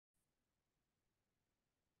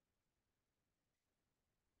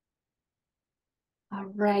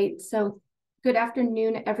All right, so good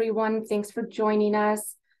afternoon, everyone. Thanks for joining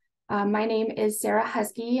us. My name is Sarah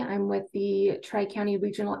Husky. I'm with the Tri-County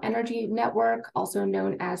Regional Energy Network, also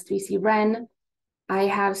known as 3C REN. I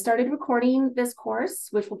have started recording this course,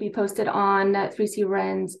 which will be posted on 3C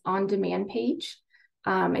REN's on-demand page.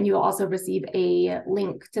 And you will also receive a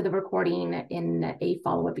link to the recording in a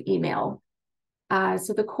follow-up email.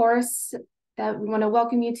 So the course that we want to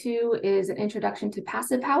welcome you to is an introduction to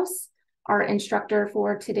Passive House. Our instructor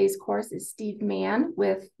for today's course is Steve Mann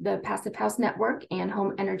with the Passive House Network and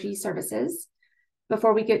Home Energy Services.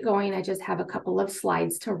 Before we get going, I just have a couple of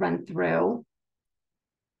slides to run through.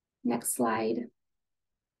 Next slide.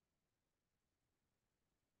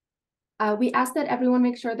 We ask that everyone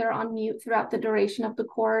make sure they're on mute throughout the duration of the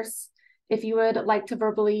course. If you would like to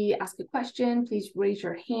verbally ask a question, please raise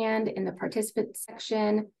your hand in the participant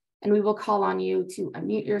section, and we will call on you to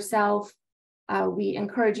unmute yourself. We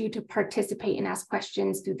encourage you to participate and ask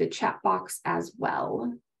questions through the chat box as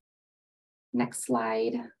well. Next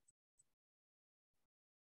slide.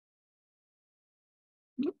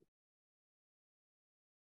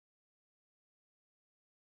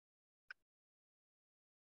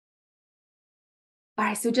 All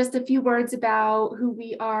right, so just a few words about who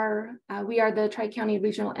we are. We are the Tri-County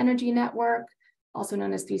Regional Energy Network, also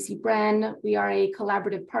known as 3C REN. We are a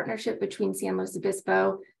collaborative partnership between San Luis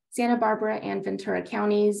Obispo, Santa Barbara, and Ventura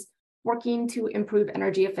counties, working to improve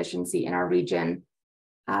energy efficiency in our region.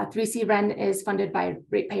 3C REN is funded by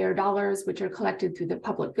ratepayer dollars, which are collected through the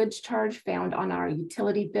public goods charge found on our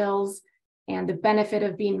utility bills. And the benefit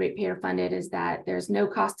of being ratepayer funded is that there's no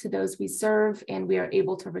cost to those we serve, and we are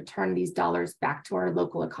able to return these dollars back to our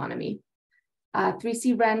local economy.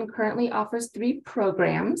 3C REN currently offers 3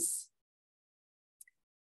 programs.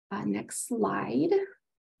 Next slide.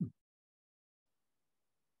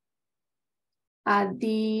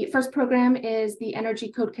 The first program is the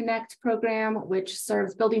Energy Code Connect program, which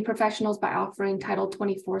serves building professionals by offering Title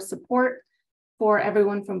 24 support for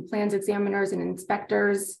everyone from plans examiners and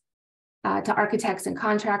inspectors to architects and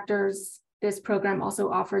contractors. This program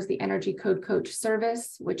also offers the Energy Code Coach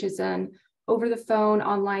service, which is an over the phone,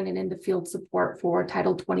 online, and in the field support for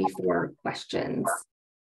Title 24 questions.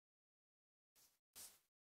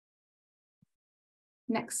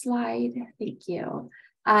 Next slide, thank you.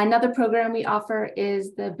 Another program we offer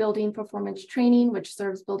is the Building Performance Training, which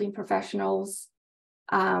serves building professionals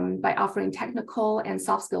by offering technical and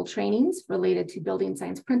soft skill trainings related to building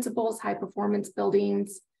science principles, high performance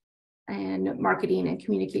buildings, and marketing and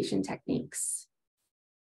communication techniques.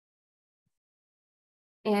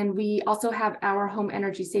 And we also have our Home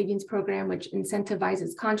Energy Savings Program, which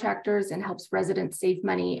incentivizes contractors and helps residents save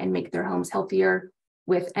money and make their homes healthier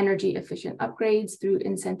with energy efficient upgrades through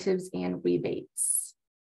incentives and rebates.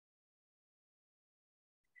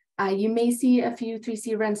 You may see a few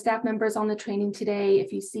 3C REN staff members on the training today.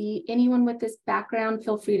 If you see anyone with this background,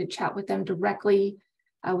 feel free to chat with them directly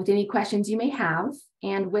with any questions you may have.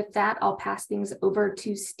 And with that, I'll pass things over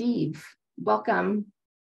to Steve. Welcome.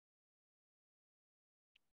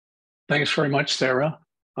 Thanks very much, Sarah.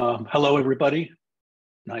 Hello, everybody.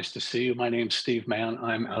 Nice to see you. My name's Steve Mann.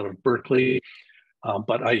 I'm out of Berkeley,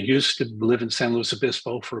 but I used to live in San Luis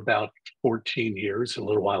Obispo for about 14 years, a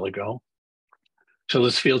little while ago. So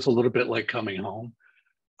this feels a little bit like coming home.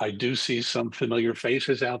 I do see some familiar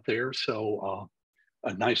faces out there, so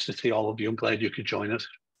nice to see all of you. I'm glad you could join us.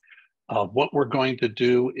 What we're going to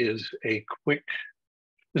do is a quick,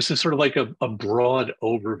 this is sort of like a broad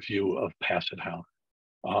overview of Passive House.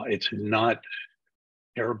 It's not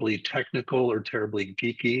terribly technical or terribly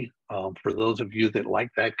geeky. For those of you that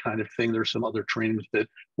like that kind of thing, there's some other trainings that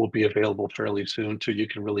will be available fairly soon, so you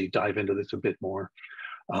can really dive into this a bit more.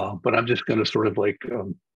 But I'm just going to sort of like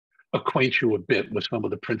acquaint you a bit with some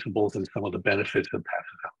of the principles and some of the benefits of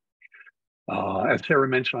Passive House. As Sarah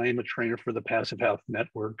mentioned, I am a trainer for the Passive House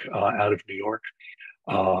Network out of New York,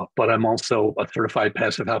 but I'm also a certified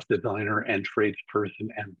Passive House designer and tradesperson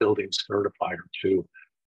and building certifier too.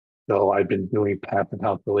 So I've been doing Passive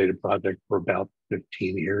House related projects for about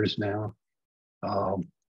 15 years now.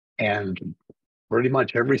 And pretty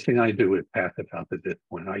much everything I do is Passive House at this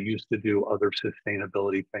point. I used to do other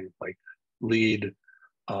sustainability things like LEED.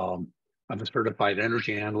 I'm a certified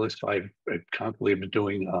energy analyst. I've constantly been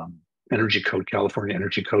doing energy code, California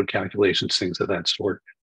energy code calculations, things of that sort.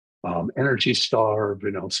 Energy Star,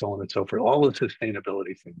 so on and so forth, all the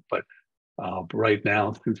sustainability things. But right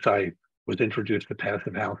now, since I was introduced to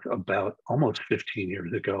Passive House about almost 15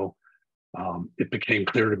 years ago, it became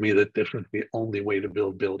clear to me that this was the only way to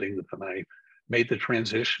build buildings, and I made the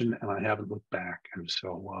transition and I haven't looked back. And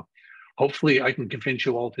so hopefully I can convince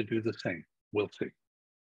you all to do the same. We'll see.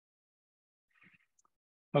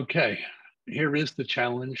 Okay, here is the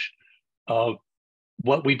challenge.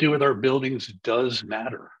 What we do with our buildings does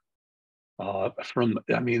matter.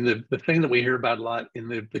 The thing that we hear about a lot in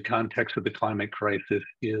the context of the climate crisis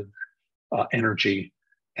is energy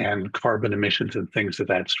and carbon emissions and things of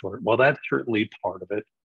that sort. Well, that's certainly part of it,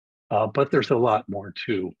 but there's a lot more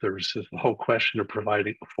too. There's this whole question of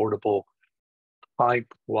providing affordable, high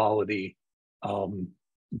quality, um,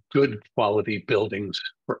 good quality buildings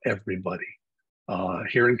for everybody.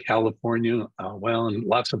 Here in California, well, in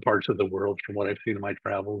lots of parts of the world, from what I've seen in my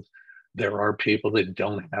travels, there are people that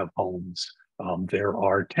don't have homes. There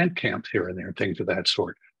are tent camps here and there, things of that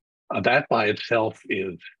sort. That by itself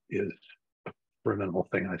is a criminal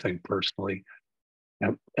thing, I think personally.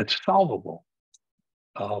 It's solvable,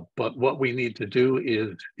 but what we need to do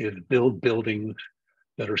is build buildings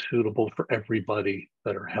that are suitable for everybody,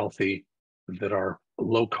 that are healthy, that are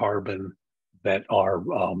low carbon, that are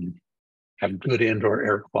have good indoor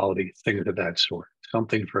air quality, things of that sort,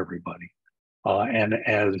 something for everybody. And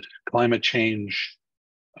as climate change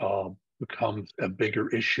uh, becomes a bigger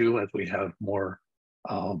issue, as we have more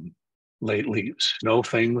um, lately snow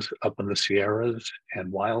things up in the Sierras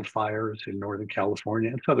and wildfires in Northern California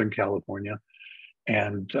and Southern California,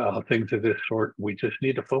 and things of this sort, we just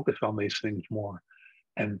need to focus on these things more.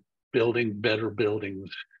 And building better buildings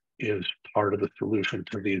is part of the solution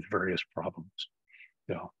to these various problems.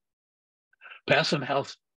 So, passive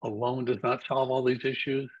house alone does not solve all these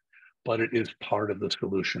issues, but it is part of the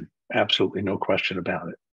solution. Absolutely no question about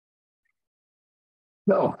it.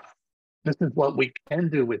 So, this is what we can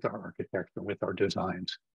do with our architecture, with our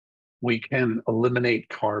designs. We can eliminate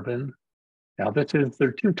carbon. Now, there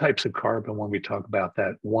are two types of carbon when we talk about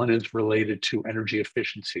that. One is related to energy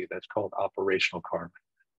efficiency. That's called operational carbon.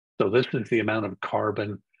 So this is the amount of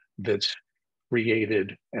carbon that's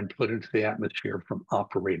created and put into the atmosphere from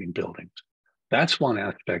operating buildings. That's one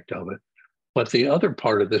aspect of it. But the other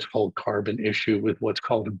part of this whole carbon issue is what's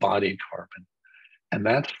called embodied carbon. And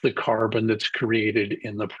that's the carbon that's created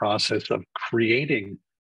in the process of creating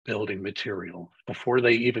building material before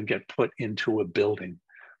they even get put into a building,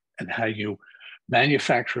 and how you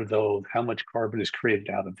manufacture those, how much carbon is created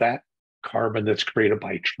out of that carbon that's created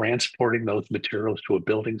by transporting those materials to a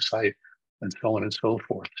building site, and so on and so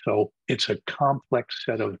forth. So it's a complex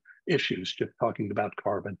set of issues just talking about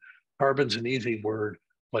carbon. Carbon's an easy word,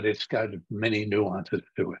 but it's got many nuances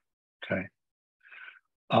to it. Okay.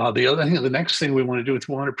 The next thing we want to do is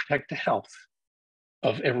we want to protect the health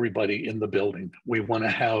of everybody in the building. We want to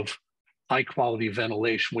have high quality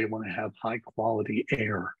ventilation. We want to have high quality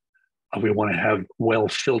air. We want to have well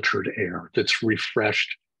filtered air that's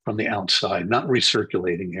refreshed from the outside, not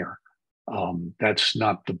recirculating air. That's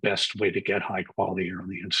not the best way to get high quality air on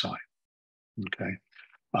the inside. Okay.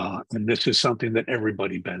 And this is something that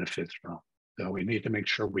everybody benefits from. So we need to make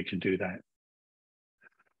sure we can do that.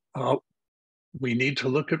 We need to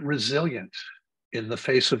look at resilience in the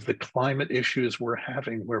face of the climate issues we're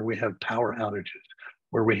having, where we have power outages,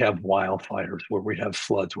 where we have wildfires, where we have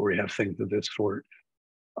floods, where we have things of this sort.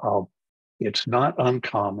 It's not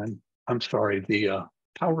uncommon. I'm sorry, the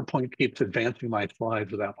PowerPoint keeps advancing my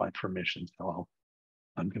slides without my permission, so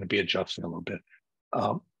I'm going to be adjusting a little bit.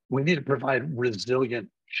 We need to provide resilient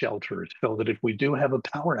shelters so that if we do have a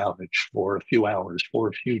power outage for a few hours, for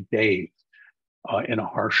a few days in a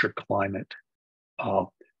harsher climate,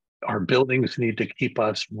 our buildings need to keep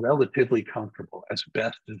us relatively comfortable as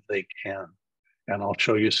best as they can. And I'll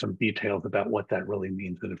show you some details about what that really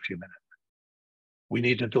means in a few minutes. We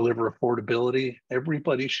need to deliver affordability.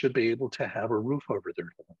 Everybody should be able to have a roof over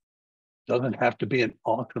their head. It doesn't have to be an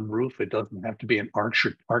awesome roof. It doesn't have to be an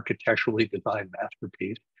architecturally designed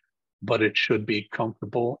masterpiece, but it should be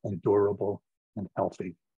comfortable and durable and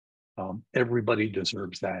healthy. Everybody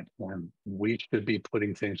deserves that, and we should be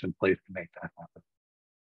putting things in place to make that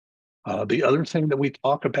happen. The other thing that we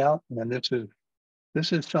talk about, and this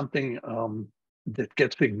is something that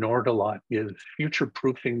gets ignored a lot, is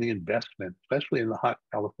future-proofing the investment, especially in the hot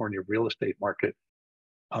California real estate market.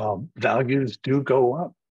 Values do go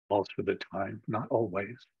up most of the time, not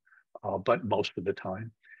always, but most of the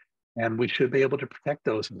time. And we should be able to protect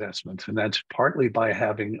those investments. And that's partly by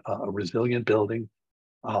having a resilient building,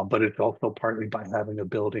 but it's also partly by having a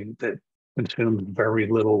building that consumes very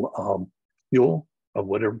little fuel of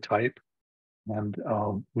whatever type. And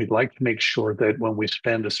we'd like to make sure that when we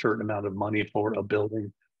spend a certain amount of money for a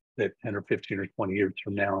building, that 10 or 15 or 20 years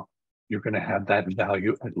from now, you're going to have that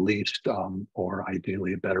value at least, or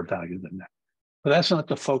ideally a better value than that. But that's not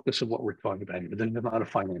the focus of what we're talking about here. This is not a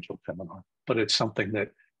financial seminar, but it's something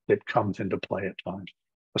that comes into play at times,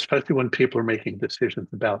 especially when people are making decisions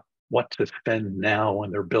about what to spend now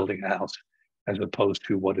when they're building a house, as opposed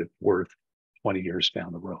to what it's worth 20 years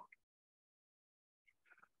down the road.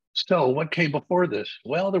 So what came before this?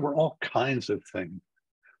 Well, there were all kinds of things.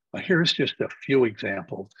 Here's just a few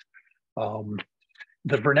examples.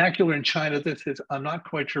 The vernacular in China, I'm not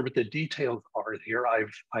quite sure what the details are here.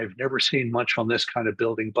 I've never seen much on this kind of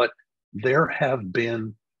building, but there have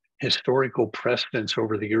been historical precedents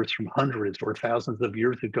over the years from hundreds or thousands of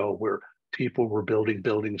years ago where people were building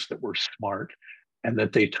buildings that were smart and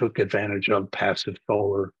that they took advantage of passive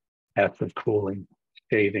solar, passive cooling,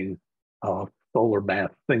 shading, solar mass,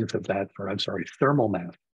 things of that sort. I'm sorry, thermal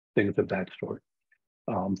mass, things of that sort.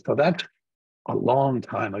 So that's a long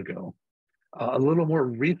time ago. A little more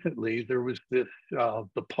recently, there was this,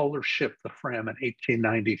 the polar ship, the Fram, in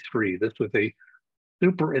 1893. This was a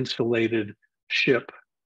super insulated ship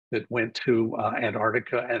that went to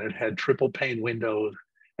Antarctica, and it had triple pane windows.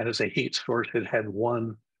 And as a heat source, it had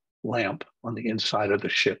one lamp on the inside of the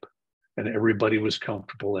ship. And everybody was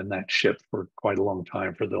comfortable in that ship for quite a long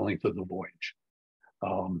time for the length of the voyage.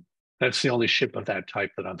 That's the only ship of that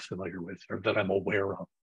type that I'm familiar with or that I'm aware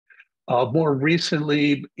of. More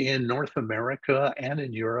recently in North America and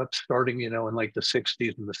in Europe, starting, in like the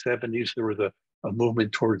 60s and the 70s, there was a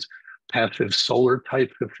movement towards passive solar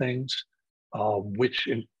types of things, which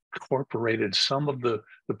incorporated some of the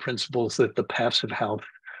principles that the passive house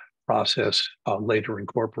process later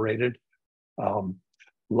incorporated.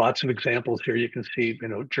 Lots of examples here. You can see,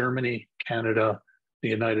 Germany, Canada, the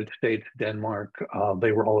United States, Denmark,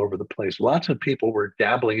 they were all over the place. Lots of people were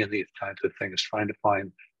dabbling in these kinds of things, trying to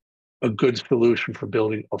find a good solution for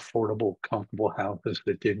building affordable, comfortable houses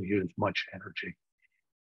that didn't use much energy.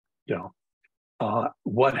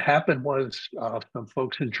 What happened was some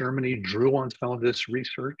folks in Germany drew on some of this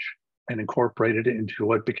research and incorporated it into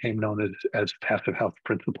what became known as passive house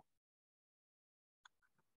principle.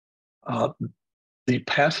 The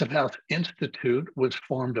Passive House Institute was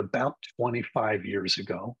formed about 25 years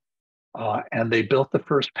ago, and they built the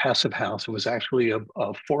first passive house. It was actually a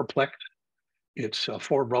fourplex. It's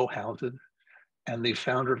 4 row houses, and the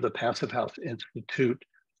founder of the Passive House Institute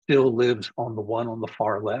still lives on the one on the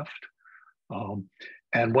far left.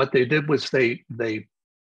 And what they did was they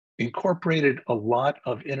incorporated a lot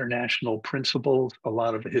of international principles, a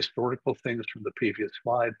lot of the historical things from the previous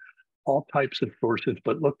slide, all types of sources,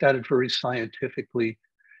 but looked at it very scientifically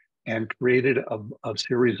and created a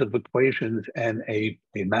series of equations and a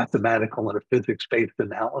mathematical and a physics-based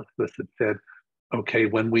analysis that said, okay,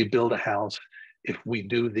 when we build a house, if we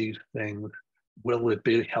do these things, will it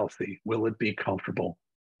be healthy? Will it be comfortable?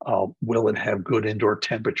 Will it have good indoor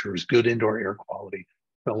temperatures, good indoor air quality,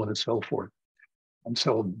 so on and so forth? And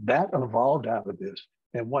so that evolved out of this.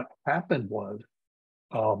 And what happened was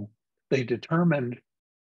they determined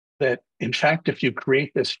that, in fact, if you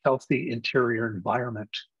create this healthy interior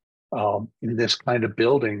environment in this kind of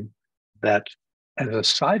building, that as a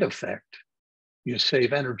side effect, you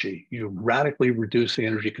save energy. You radically reduce the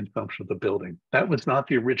energy consumption of the building. That was not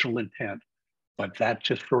the original intent, but that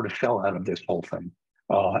just sort of fell out of this whole thing.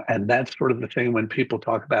 And that's sort of the thing when people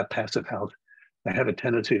talk about passive house, they have a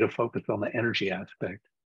tendency to focus on the energy aspect.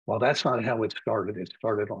 Well, that's not how it started. It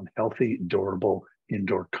started on healthy, durable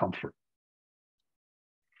indoor comfort.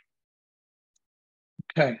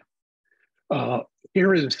 Okay.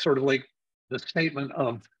 Here is sort of like the statement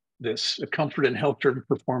of this comfort and health-driven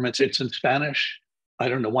performance. It's in Spanish. I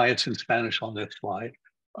don't know why it's in Spanish on this slide,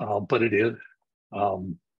 but it is.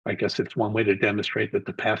 I guess it's one way to demonstrate that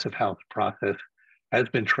the passive house process has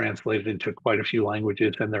been translated into quite a few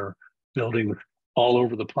languages, and there are buildings all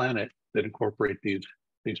over the planet that incorporate these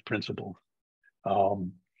principles.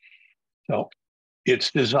 So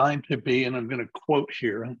it's designed to be, and I'm going to quote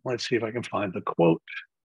here. Let's see if I can find the quote.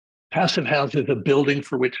 Passive house is a building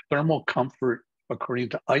for which thermal comfort, according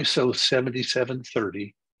to ISO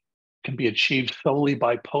 7730, can be achieved solely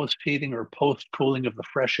by post-heating or post-cooling of the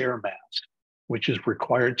fresh air mass, which is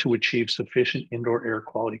required to achieve sufficient indoor air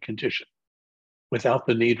quality conditions without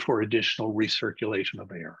the need for additional recirculation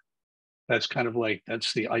of air. That's kind of like,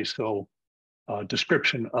 that's the ISO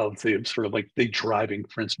description of the sort of like the driving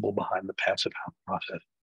principle behind the passive house process.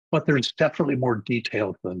 But there's definitely more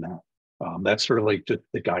details than that. That's sort of like just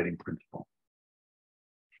the guiding principle.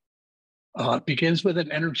 It begins with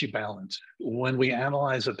an energy balance. When we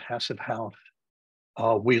analyze a passive house,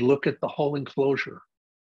 we look at the whole enclosure.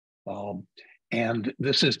 And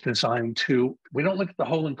this is designed to, we don't look at the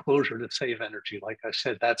whole enclosure to save energy. Like I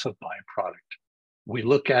said, that's a byproduct. We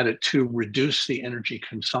look at it to reduce the energy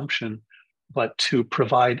consumption, but to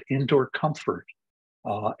provide indoor comfort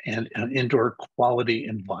and an indoor quality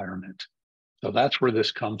environment. So that's where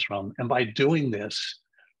this comes from. And by doing this,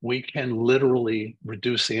 we can literally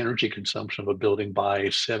reduce the energy consumption of a building by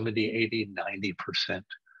 70, 80, 90%.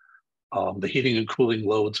 The heating and cooling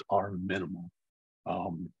loads are minimal.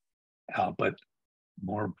 But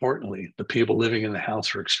more importantly, the people living in the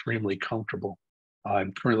house are extremely comfortable.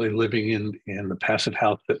 I'm currently living in the passive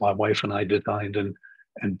house that my wife and I designed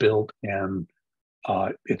and built, and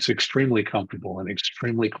it's extremely comfortable and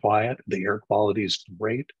extremely quiet. The air quality is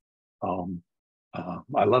great.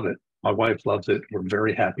 I love it. My wife loves it. We're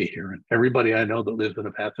very happy here. And everybody I know that lives in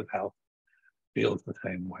a passive house feels the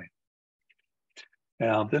same way.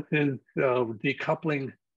 Now, this is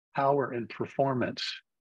decoupling power and performance.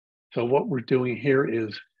 So what we're doing here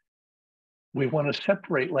is we want to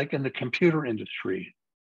separate, like in the computer industry,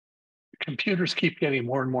 computers keep getting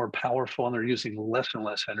more and more powerful and they're using less and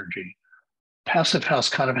less energy. Passive house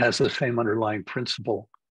kind of has the same underlying principle.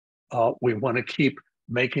 We want to keep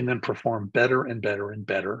making them perform better and better and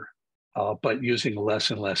better, but using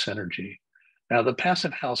less and less energy. Now, the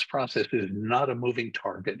passive house process is not a moving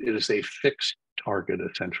target. It is a fixed target,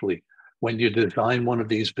 essentially. When you design one of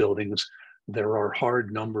these buildings, there are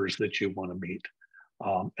hard numbers that you want to meet.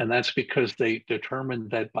 And that's because they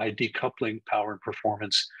determined that by decoupling power and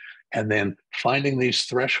performance and then finding these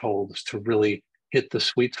thresholds to really hit the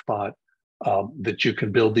sweet spot, that you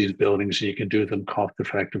can build these buildings and you can do them cost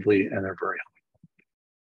effectively, and they're very high.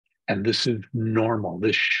 And this is normal.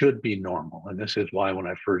 This should be normal. And this is why when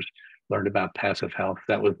I first learned about passive house,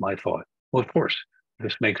 that was my thought. Well, of course,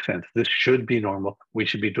 this makes sense. This should be normal. We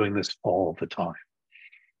should be doing this all the time.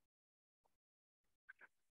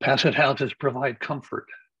 Passive houses provide comfort.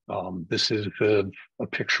 This is a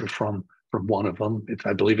picture from one of them.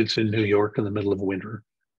 I believe it's in New York in the middle of winter.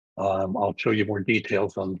 I'll show you more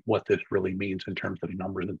details on what this really means in terms of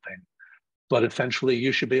numbers and things. But essentially,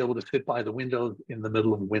 you should be able to sit by the window in the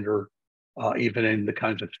middle of winter, even in the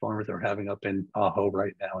kinds of storms they're having up in Tahoe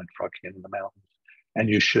right now and trucking in the mountains, and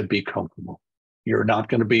you should be comfortable. You're not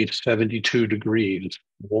going to be 72 degrees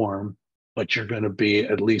warm, but you're going to be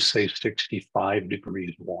at least, say, 65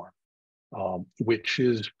 degrees warm, which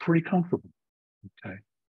is pretty comfortable, okay?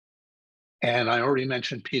 And I already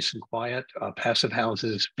mentioned peace and quiet. Passive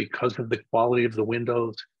houses, because of the quality of the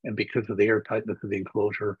windows and because of the airtightness of the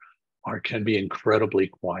enclosure, can be incredibly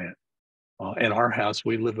quiet. In our house,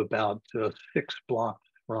 we live about 6 blocks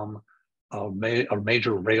from a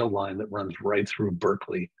major rail line that runs right through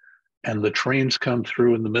Berkeley. And the trains come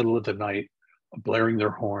through in the middle of the night, blaring their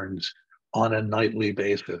horns on a nightly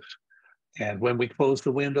basis. And when we close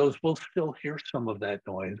the windows, we'll still hear some of that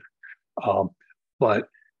noise. But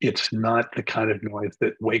it's not the kind of noise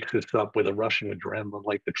that wakes us up with a rush of adrenaline,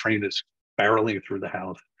 like the train is barreling through the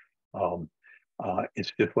house.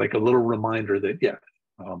 It's just like a little reminder that, yes,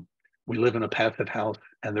 we live in a passive house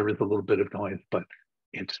and there is a little bit of noise, but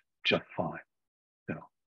it's just fine. You know.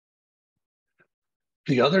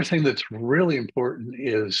 The other thing that's really important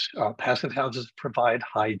is passive houses provide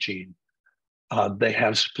hygiene. They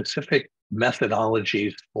have specific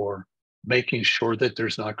methodologies for making sure that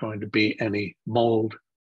there's not going to be any mold,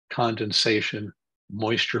 condensation,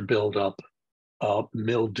 moisture buildup,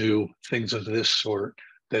 mildew, things of this sort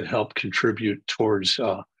that help contribute towards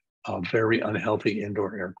a very unhealthy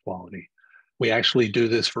indoor air quality. We actually do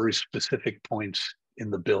this for specific points in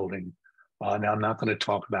the building. Now, I'm not going to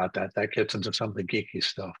talk about that. That gets into some of the geeky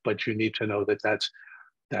stuff, but you need to know that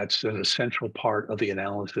that's an essential part of the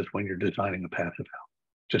analysis when you're designing a passive house,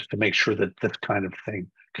 just to make sure that this kind of thing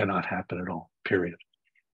cannot happen at all, period.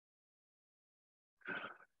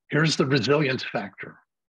 Here's the resilience factor.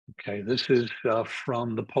 Okay, this is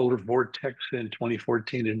from the polar vortex in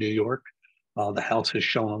 2014 in New York. The house is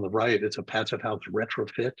shown on the right. It's a passive house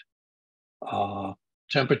retrofit.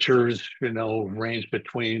 Temperatures, range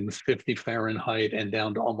between 50 Fahrenheit and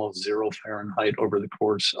down to almost 0 Fahrenheit over the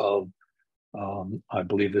course of, I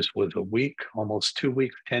believe this was a week, almost 2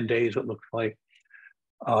 weeks, 10 days, it looks like.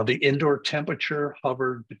 The indoor temperature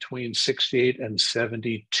hovered between 68 and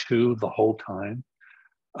 72 the whole time.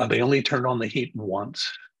 They only turned on the heat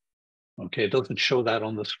once. Okay, it doesn't show that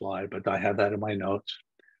on the slide, but I have that in my notes.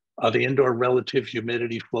 The indoor relative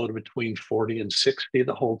humidity floated between 40 and 60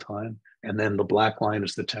 the whole time. And then the black line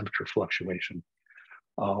is the temperature fluctuation.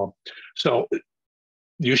 So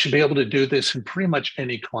you should be able to do this in pretty much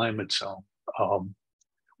any climate zone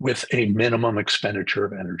with a minimum expenditure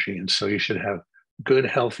of energy. And so you should have good,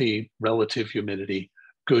 healthy relative humidity,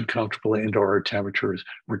 good, comfortable indoor temperatures,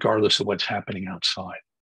 regardless of what's happening outside.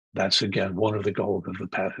 That's, again, one of the goals of the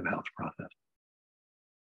passive house process.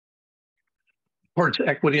 Towards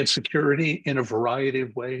equity and security in a variety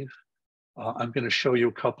of ways. I'm going to show you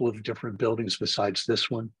a couple of different buildings besides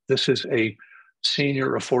this one. This is a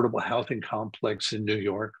senior affordable housing complex in New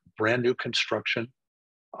York, brand new construction.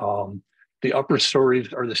 Um, the upper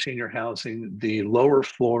stories are the senior housing. The lower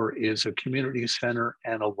floor is a community center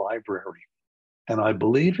and a library. And I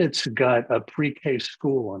believe it's got a pre-K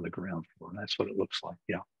school on the ground floor. That's what it looks like.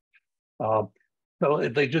 Yeah. Uh, so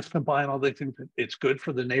they just combine all these things. It's good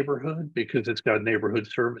for the neighborhood because it's got neighborhood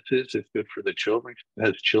services. It's good for the children. It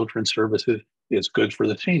has children's services. It's good for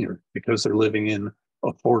the senior because they're living in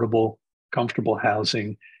affordable, comfortable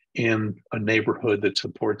housing in a neighborhood that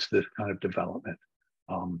supports this kind of development.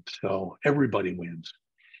 So everybody wins.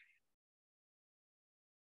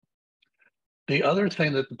 The other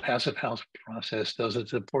thing that the passive house process does is it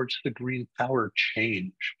supports the green power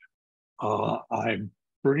change. I'm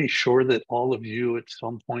pretty sure that all of you at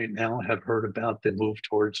some point now have heard about the move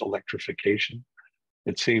towards electrification.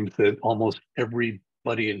 It seems that almost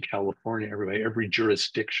everybody in California, every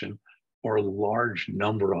jurisdiction, or a large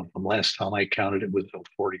number of them, last time I counted it was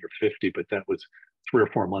 40 or 50, but that was 3 or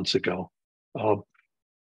 4 months ago,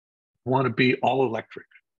 want to be all electric.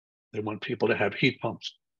 They want people to have heat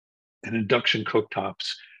pumps and induction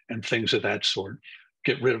cooktops and things of that sort.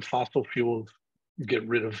 Get rid of fossil fuels, get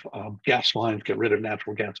rid of gas lines, get rid of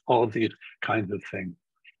natural gas, all of these kinds of things.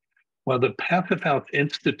 Well, the Passive House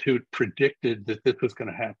Institute predicted that this was going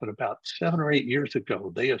to happen about 7 or 8 years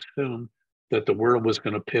ago. They assumed that the world was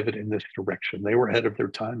going to pivot in this direction. They were ahead of their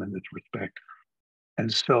time in this respect.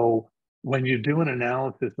 And so when you do an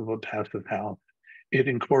analysis of a passive house, it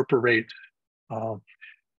incorporates how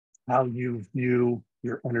you view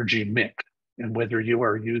your energy mix and whether you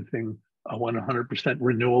are using 100%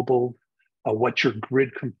 renewable, what your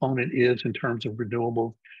grid component is in terms of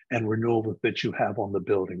renewables and renewables that you have on the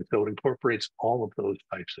building. So it incorporates all of those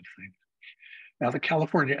types of things. Now, the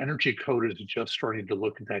California Energy Code is just starting to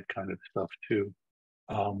look at that kind of stuff too.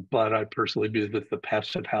 But I personally believe that the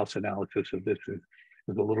passive house analysis of this is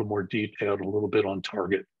a little more detailed, a little bit on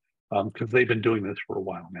target, because they've been doing this for a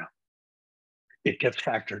while now. It gets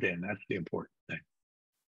factored in. That's the important thing.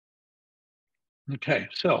 Okay,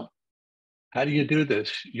 so how do you do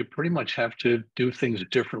this? You pretty much have to do things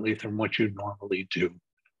differently from what you normally do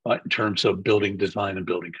in terms of building design and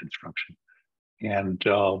building construction. And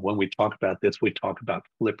when we talk about this, we talk about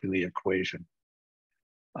flipping the equation.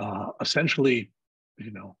 Essentially,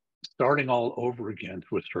 starting all over again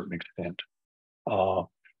to a certain extent.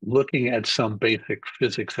 Looking at some basic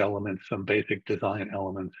physics elements, some basic design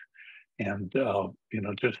elements, and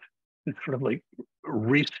just sort of like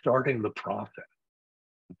restarting the process.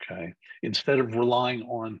 Okay, instead of relying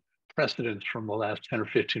on precedents from the last 10 or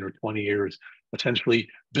 15 or 20 years, essentially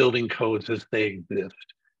building codes as they exist.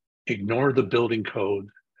 Ignore the building codes,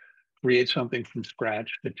 create something from scratch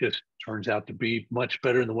that just turns out to be much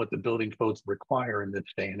better than what the building codes require in this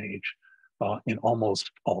day and age, in almost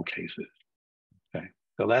all cases. Okay,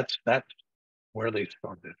 so that's where they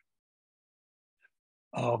started.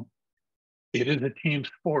 It is a team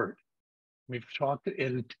sport. We've talked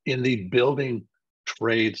in the building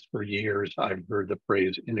trades for years. I've heard the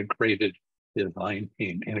phrase integrated design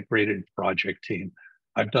team, integrated project team.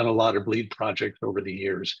 I've done a lot of lead projects over the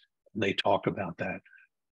years, and they talk about that.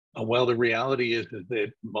 Well, the reality is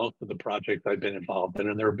that most of the projects I've been involved in,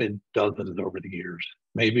 and there have been dozens over the years,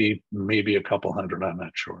 maybe a couple hundred, I'm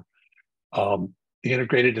not sure. The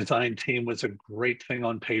integrated design team was a great thing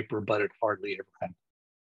on paper, but it hardly ever happened.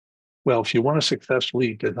 Well, if you want to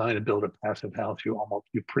successfully design and build a passive house, you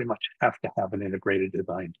pretty much have to have an integrated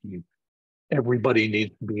design team. Everybody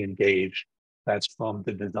needs to be engaged. That's from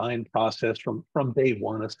the design process, from day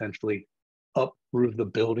one, essentially, up through the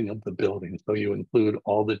building of the building. So you include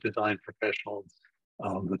all the design professionals,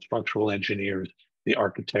 the structural engineers, the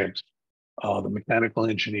architects, the mechanical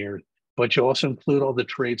engineers, but you also include all the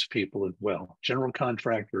tradespeople as well, general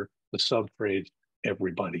contractor, the sub-trades,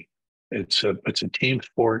 everybody. It's a team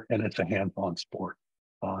sport and it's a hands-on sport.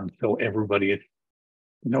 So everybody,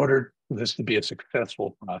 in order for this to be a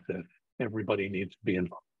successful process, everybody needs to be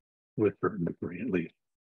involved to a certain degree, at least.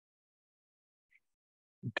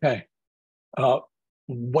 Okay.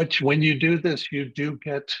 When you do this, you do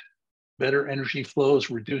get better energy flows,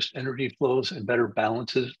 reduced energy flows, and better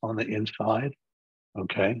balances on the inside.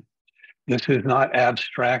 Okay. This is not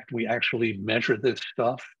abstract. We actually measure this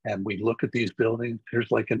stuff and we look at these buildings.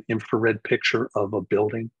 Here's like an infrared picture of a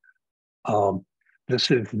building.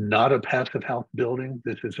 This is not a passive house building.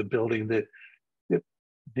 This is a building that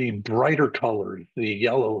the brighter colors, the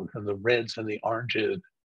yellows and the reds and the oranges,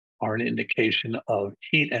 are an indication of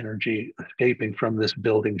heat energy escaping from this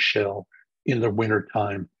building shell in the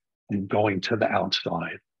wintertime and going to the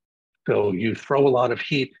outside. So you throw a lot of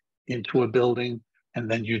heat into a building and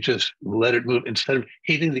then you just let it move. Instead of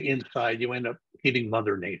heating the inside, you end up heating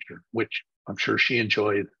Mother Nature, which I'm sure she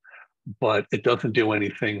enjoys, but it doesn't do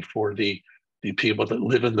anything for the people that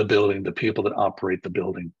live in the building, the people that operate the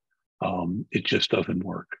building. It just doesn't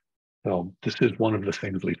work. So this is one of the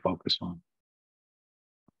things we focus on.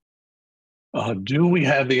 Do we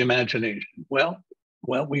have the imagination? Well,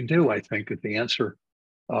 we do, I think, is the answer.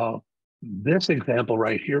 This example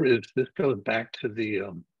right here this goes back to the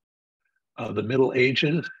Middle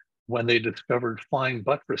Ages when they discovered flying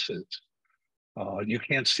buttresses. You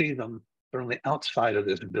can't see them, they're on the outside of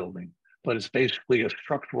this building, but it's basically a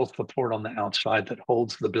structural support on the outside that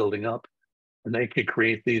holds the building up. And they could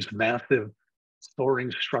create these massive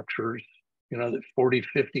soaring structures, that 40,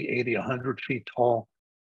 50, 80, 100 feet tall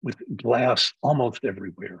with glass almost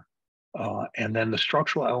everywhere. And then the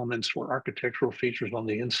structural elements were architectural features on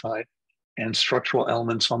the inside and structural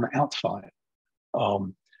elements on the outside.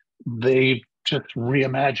 They just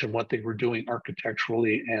reimagined what they were doing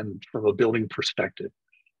architecturally and from a building perspective.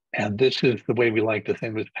 And this is the way we like to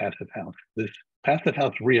think of passive house. This passive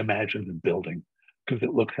house reimagines the building because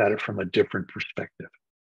it looks at it from a different perspective.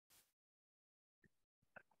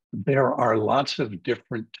 There are lots of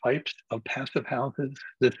different types of passive houses.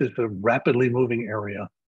 This is a rapidly moving area.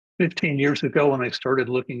 15 years ago, when I started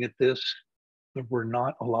looking at this, there were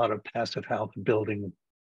not a lot of passive house building.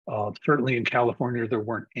 Certainly in California, there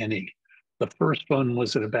weren't any. The first one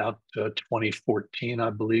was at about 2014, I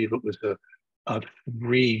believe. It was a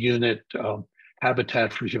 3-unit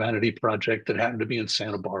Habitat for Humanity project that happened to be in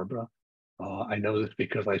Santa Barbara. I know this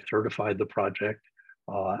because I certified the project,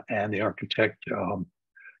 and the architect,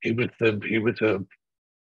 he was a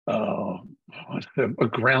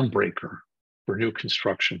groundbreaker for new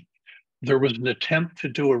construction. There was an attempt to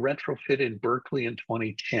do a retrofit in Berkeley in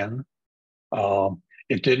 2010.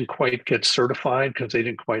 It didn't quite get certified because they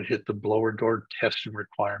didn't quite hit the blower door testing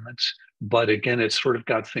requirements. But again, it sort of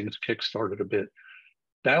got things kickstarted a bit.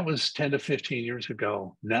 That was 10 to 15 years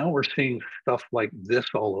ago. Now we're seeing stuff like this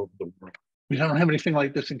all over the world. We don't have anything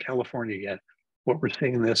like this in California yet, but we're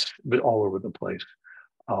seeing this all over the place.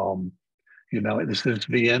 This is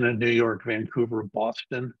Vienna, New York, Vancouver,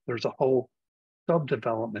 Boston. There's a whole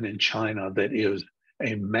subdevelopment in China that is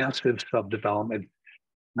a massive subdevelopment.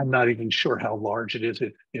 I'm not even sure how large it is.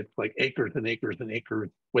 It's like acres and acres and acres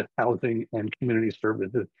with housing and community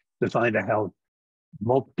services designed to house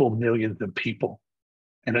multiple millions of people.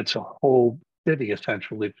 And it's a whole city,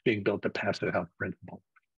 essentially. It's being built to passive house principle.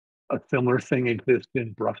 A similar thing exists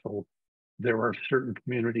in Brussels. There are certain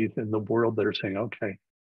communities in the world that are saying, okay,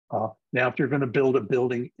 now if you're going to build a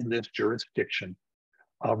building in this jurisdiction,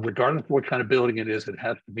 regardless of what kind of building it is, it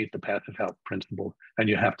has to meet the passive house principle, and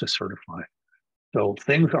you have to certify. So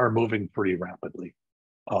things are moving pretty rapidly,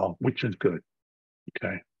 which is good.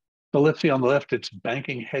 Okay. So let's see on the left, it's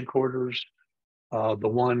banking headquarters. The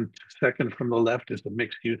one second from the left is the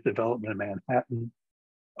mixed-use development in Manhattan.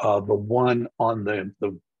 The one on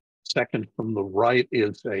the second from the right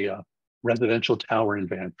is a residential tower in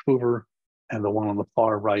Vancouver. And the one on the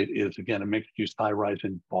far right is, again, a mixed-use high-rise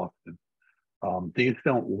in Boston. These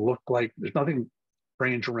don't look like, there's nothing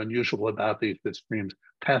strange or unusual about these that screams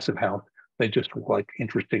passive house. They just look like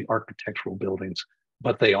interesting architectural buildings,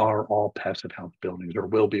 but they are all passive house buildings, or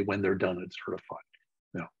will be when they're done and certified.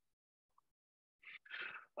 Yeah.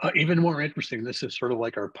 Even more interesting, this is sort of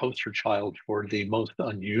like our poster child for the most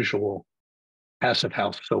unusual passive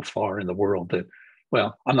house so far in the world. That,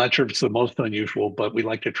 well, I'm not sure if it's the most unusual, but we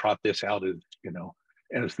like to trot this out as,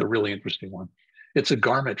 as the really interesting one. It's a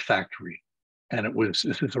garment factory. And this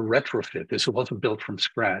is a retrofit. This wasn't built from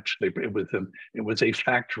scratch. It was a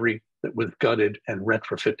factory that was gutted and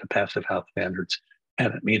retrofit to passive house standards,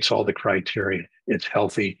 and it meets all the criteria. It's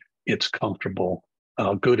healthy, it's comfortable,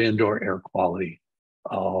 good indoor air quality,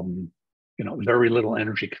 very little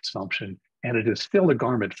energy consumption, and it is still a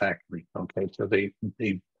garment factory. Okay, so they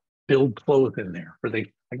build clothes in there, or I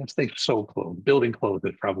guess they sew clothes. Building clothes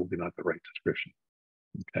is probably not the right description.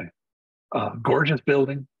 Okay, gorgeous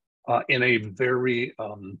building. In a very,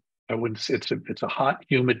 I wouldn't say it's a hot,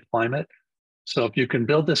 humid climate. So if you can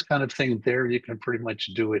build this kind of thing there, you can pretty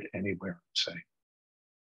much do it anywhere, say.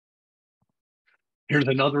 Here's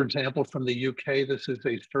another example from the UK. This is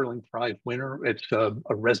a Sterling Prize winner. It's a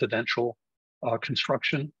residential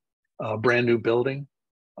construction, brand new building.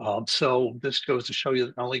 So this goes to show you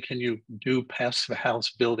that not only can you do passive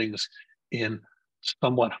house buildings in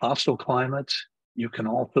somewhat hostile climates, you can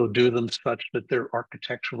also do them such that they're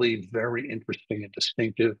architecturally very interesting and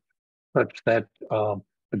distinctive, such that a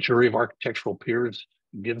jury of architectural peers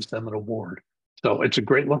gives them an award. So it's a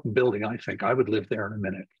great looking building, I think. I would live there in a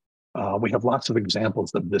minute. We have lots of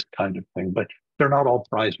examples of this kind of thing, but they're not all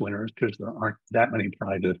prize winners because there aren't that many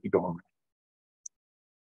prizes to go around.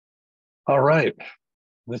 All right,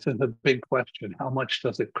 this is a big question. How much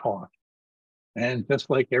does it cost? And just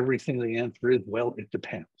like everything, the answer is, well, it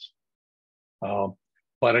depends. Uh,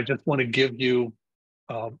 but I just want to give you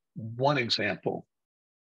one example.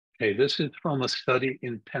 Okay, this is from a study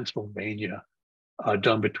in Pennsylvania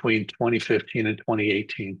done between 2015 and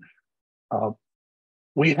 2018. Uh,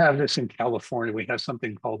 we have this in California. We have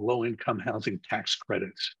something called low income housing tax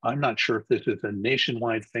credits. I'm not sure if this is a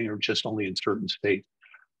nationwide thing or just only in certain states,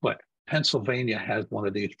 but Pennsylvania has one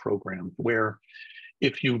of these programs where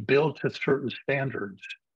if you build to certain standards,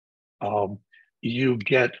 um, you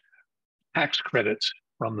get tax credits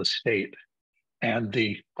from the state. And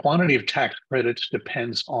the quantity of tax credits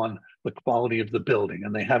depends on the quality of the building.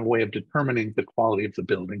 And they have a way of determining the quality of the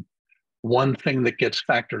building. One thing that gets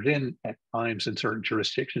factored in at times in certain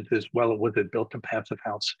jurisdictions is, well, was it built to passive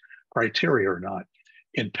house criteria or not?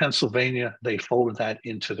 In Pennsylvania, they folded that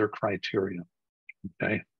into their criteria.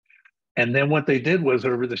 Okay. And then what they did was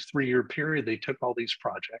over this 3-year period, they took all these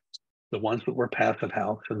projects, the ones that were passive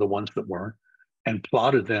house and the ones that weren't, and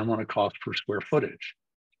plotted them on a cost per square footage.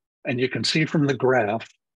 And you can see from the graph,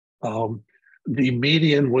 um, the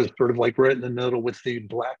median was sort of like right in the middle with the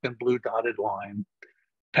black and blue dotted line.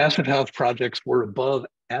 Passive house projects were above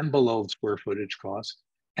and below square footage costs,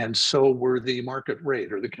 and so were the market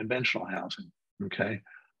rate or the conventional housing. Okay.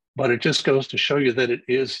 But it just goes to show you that it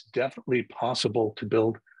is definitely possible to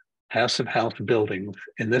build passive house buildings.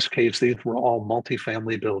 In this case, these were all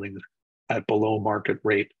multifamily buildings at below market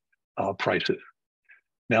rate prices.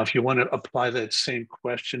 Now, if you want to apply that same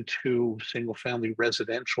question to single family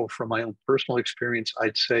residential from my own personal experience,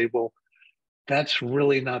 I'd say, well, that's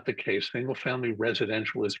really not the case. Single family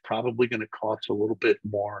residential is probably going to cost a little bit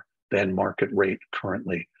more than market rate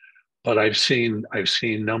currently. But I've seen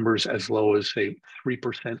numbers as low as say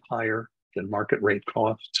 3% higher than market rate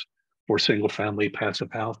costs for single family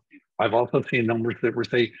passive house. I've also seen numbers that were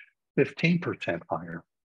say 15% higher.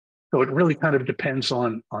 So it really kind of depends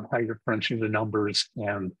on how you're crunching the numbers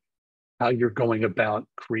and how you're going about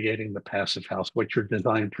creating the passive house, what your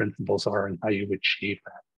design principles are, and how you achieve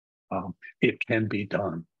that. It can be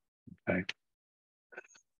done. Okay.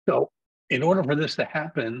 So in order for this to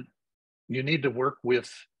happen, you need to work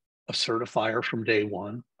with a certifier from day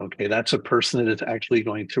one. Okay, that's a person that is actually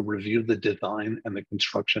going to review the design and the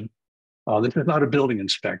construction. This is not a building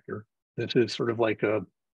inspector. This is sort of like a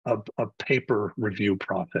paper review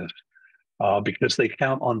process because they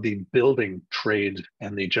count on the building trades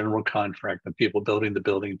and the general contract, the people building the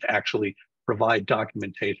building, to actually provide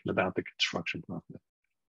documentation about the construction process.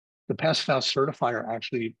 The passive house certifier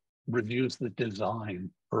actually reviews the design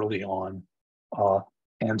early on uh,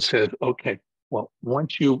 and says, okay, well,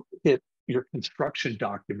 once you hit your construction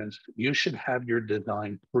documents, you should have your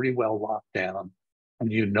design pretty well locked down,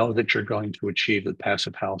 and you know that you're going to achieve the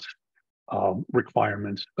passive house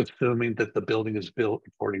requirements, assuming that the building is built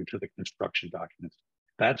according to the construction documents.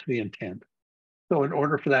 That's the intent. So in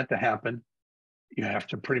order for that to happen, you have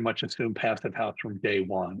to pretty much assume passive house from day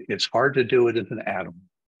one. It's hard to do it as an add-on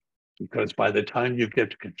because by the time you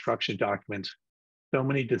get to construction documents, so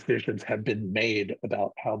many decisions have been made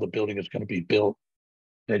about how the building is going to be built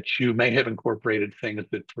that you may have incorporated things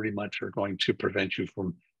that pretty much are going to prevent you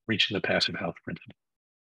from reaching the passive house principle.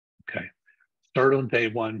 Okay. Start on day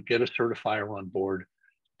one, get a certifier on board,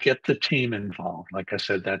 get the team involved. Like I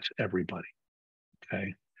said, that's everybody.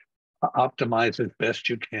 Okay. Optimize as best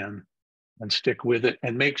you can and stick with it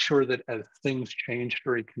and make sure that as things change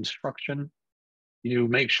during construction, you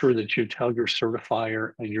make sure that you tell your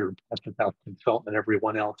certifier and your passive house consultant and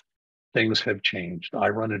everyone else things have changed. I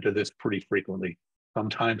run into this pretty frequently.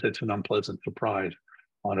 Sometimes it's an unpleasant surprise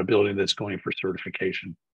on a building that's going for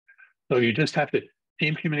certification. So you just have to,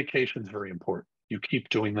 team communication is very important. You keep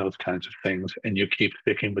doing those kinds of things and you keep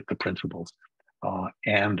sticking with the principles.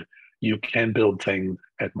 And you can build things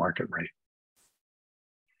at market rate.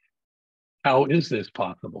 How is this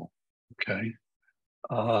possible? Okay.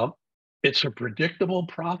 Uh, it's a predictable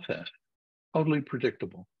process, totally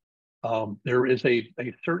predictable. There is a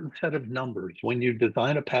certain set of numbers. When you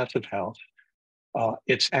design a passive house,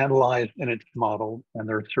 it's analyzed and it's modeled, and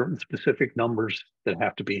there are certain specific numbers that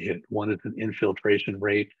have to be hit. One is an infiltration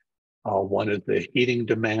rate, one is the heating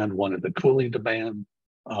demand, one is the cooling demand.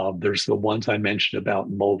 There's the ones I mentioned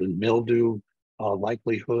about mold and mildew,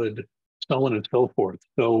 likelihood, so on and so forth.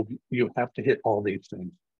 So you have to hit all these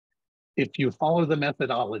things. If you follow the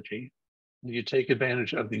methodology, you take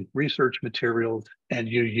advantage of the research materials and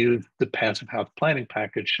you use the passive house planning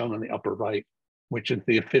package shown on the upper right, which is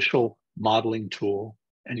the official modeling tool,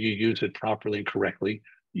 and you use it properly and correctly,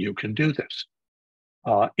 you can do this.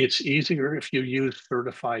 It's easier if you use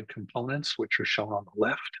certified components, which are shown on the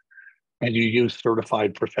left. And you use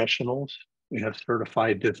certified professionals. We have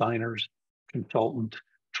certified designers, consultants,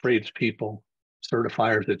 tradespeople,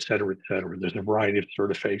 certifiers, et cetera, et cetera. There's a variety of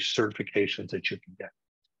certifications that you can get.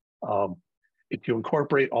 If you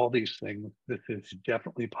incorporate all these things, this is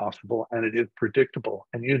definitely possible, and it is predictable.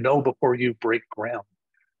 And you know before you break ground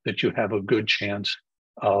that you have a good chance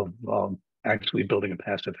of actually building a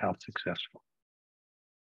passive house successfully.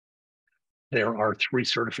 There are 3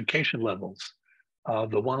 certification levels.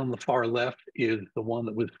 The one on the far left is the one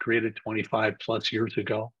that was created 25 plus years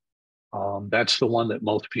ago. That's the one that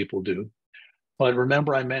most people do. But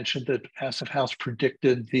remember, I mentioned that Passive House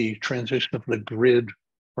predicted the transition of the grid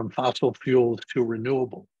from fossil fuels to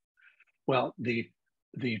renewable. Well, the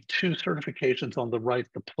 2 certifications on the right,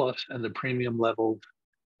 the plus and the premium levels,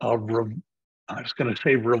 I was going to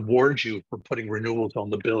say reward you for putting renewables on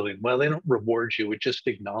the building. Well, they don't reward you. It just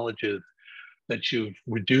acknowledges that you've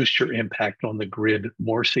reduced your impact on the grid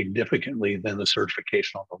more significantly than the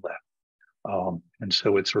certification on the left. And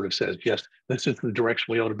so it sort of says, yes, this is the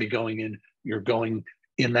direction we ought to be going in. You're going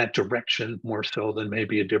in that direction more so than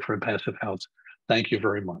maybe a different passive house. Thank you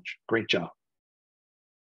very much. Great job.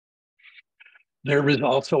 There is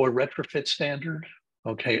also a retrofit standard.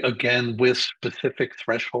 Okay, again, with specific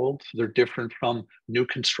thresholds. They're different from new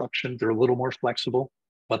construction. They're a little more flexible,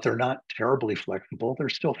 but they're not terribly flexible. They're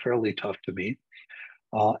still fairly tough to meet.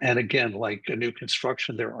 And again, like a new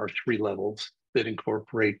construction, there are 3 levels that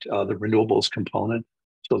incorporate the renewables component.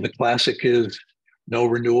 So the classic is no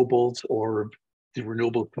renewables, or the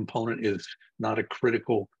renewable component is not a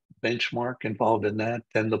critical benchmark involved in that.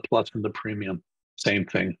 Then the plus and the premium, same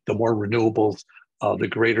thing. The more renewables, the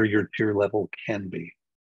greater your tier level can be.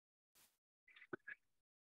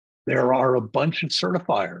 There are a bunch of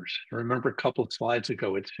certifiers. Remember a couple of slides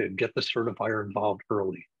ago, it said get the certifier involved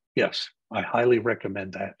early. Yes, I highly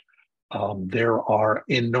recommend that. There are,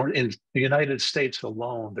 in the United States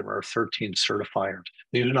alone, there are 13 certifiers.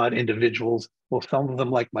 These are not individuals. Well, some of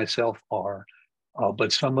them, like myself, are,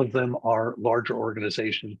 but some of them are larger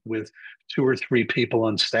organizations with 2 or 3 people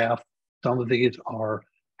on staff. Some of these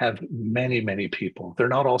have many, many people. They're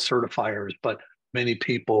not all certifiers, but many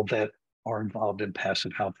people that are involved in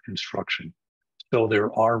passive house construction. So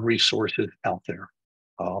there are resources out there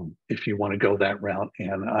if you want to go that route.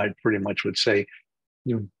 And I pretty much would say,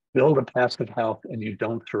 you build a passive house and you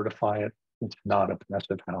don't certify it, it's not a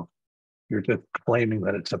passive house. You're just claiming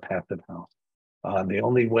that it's a passive house. The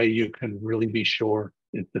only way you can really be sure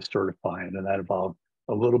is to certify it, and that involves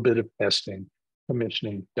a little bit of testing,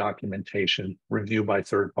 commissioning, documentation, review by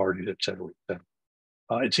third parties, et cetera, et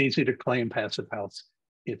cetera. It's easy to claim passive house.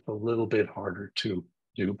 It's a little bit harder to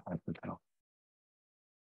do passive house.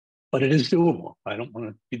 But it is doable. I don't want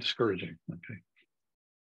to be discouraging.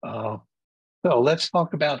 Okay. So let's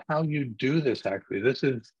talk about how you do this. Actually, this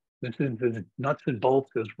is as nuts and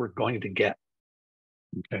bolts as we're going to get.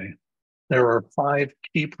 Okay. There are 5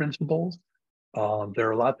 key principles.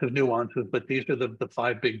 There are lots of nuances, but these are the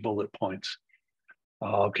 5 big bullet points.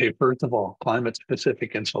 Okay. First of all,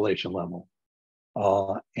 climate-specific insulation level.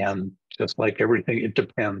 And just like everything, it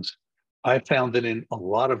depends. I found that in a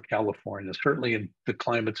lot of California, certainly in the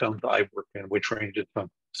climate zones I work in, which ranges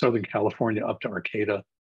from Southern California up to Arcata,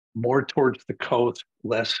 more towards the coast,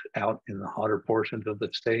 less out in the hotter portions of the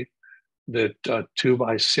state, that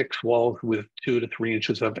 2x6 walls with 2 to 3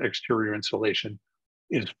 inches of exterior insulation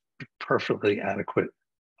is perfectly adequate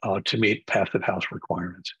to meet passive house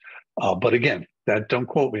requirements. But again, don't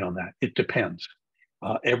quote me on that. It depends.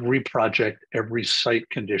 Every project, every site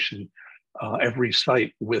condition, every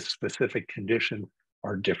site with specific conditions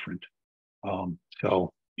are different.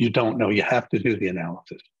 So you don't know. You have to do the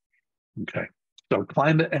analysis. Okay. So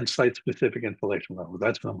climate and site-specific insulation level,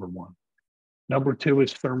 that's number 1. Number 2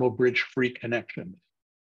 is thermal bridge-free connections.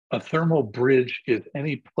 A thermal bridge is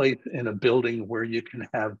any place in a building where you can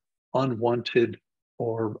have unwanted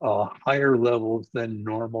or higher levels than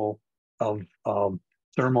normal of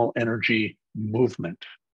thermal energy movement.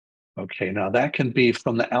 Okay, now that can be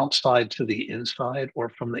from the outside to the inside or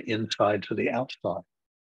from the inside to the outside.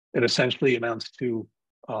 It essentially amounts to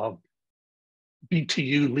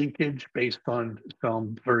BTU leakage based on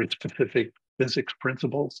some very specific physics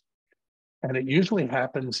principles. And it usually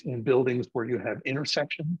happens in buildings where you have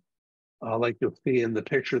intersections. Like you'll see in the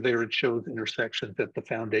picture there, it shows intersections at the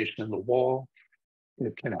foundation and the wall.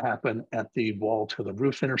 It can happen at the wall to the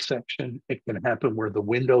roof intersection. It can happen where the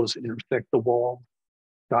windows intersect the wall,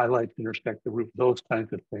 skylights intersect the roof, those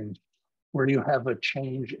kinds of things, where you have a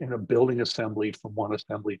change in a building assembly from one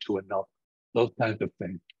assembly to another, those kinds of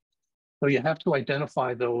things. So you have to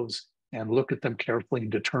identify those and look at them carefully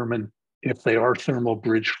and determine if they are thermal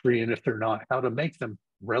bridge free, and if they're not, how to make them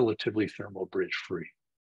relatively thermal bridge free,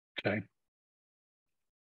 okay?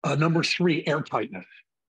 Number three, air tightness.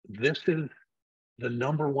 This is the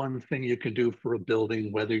number one thing you can do for a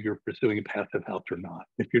building, whether you're pursuing a passive house or not.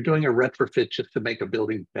 If you're doing a retrofit just to make a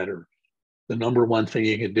building better, the number one thing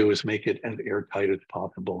you can do is make it as airtight as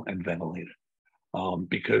possible and ventilate it,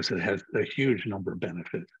 because it has a huge number of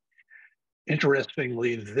benefits.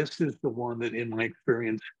 Interestingly, this is the one that, in my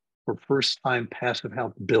experience, for first-time passive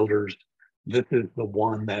house builders, this is the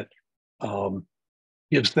one that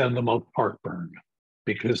gives them the most heartburn,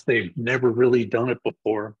 because they've never really done it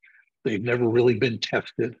before. They've never really been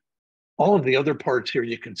tested. All of the other parts here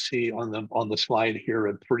you can see on the slide here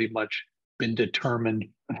have pretty much been determined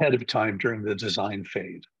ahead of time during the design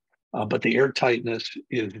phase. But the air tightness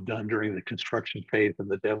is done during the construction phase, and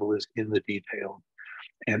the devil is in the detail.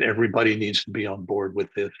 And everybody needs to be on board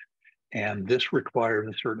with this. And this requires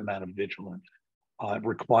a certain amount of vigilance. It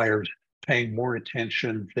requires paying more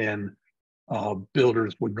attention than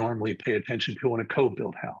builders would normally pay attention to in a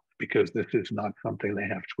co-built house, because this is not something they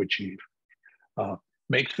have to achieve.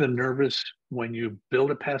 Makes them nervous when you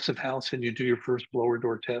build a passive house and you do your first blower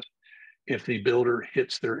door test. If the builder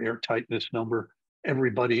hits their air tightness number,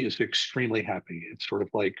 everybody is extremely happy. It's sort of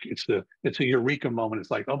like, it's a eureka moment.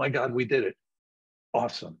 It's like, oh my God, we did it.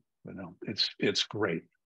 Awesome. You know, it's great.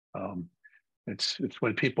 It's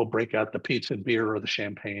when people break out the pizza and beer or the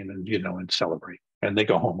champagne and, you know, and celebrate, and they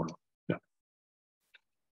go home early.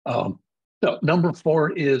 Yeah. So number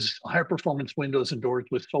four is high performance windows and doors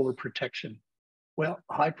with solar protection. Well,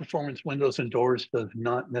 high performance windows and doors does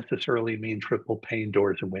not necessarily mean triple pane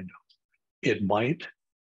doors and windows. It might,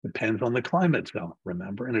 depends on the climate zone,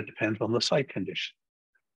 remember, and it depends on the site condition.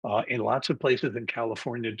 In lots of places in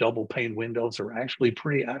California, double pane windows are actually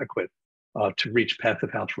pretty adequate to reach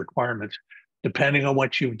passive house requirements, depending on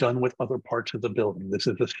what you've done with other parts of the building. This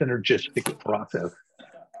is a synergistic process.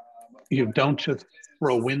 You don't just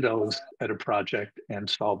throw windows at a project and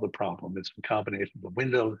solve the problem. It's the combination of the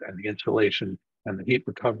windows and the insulation and the heat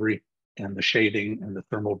recovery and the shading and the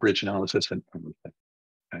thermal bridge analysis and everything.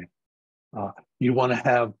 Okay. You want to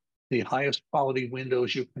have the highest quality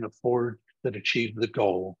windows you can afford that achieve the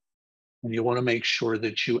goal. And you want to make sure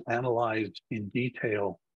that you analyze in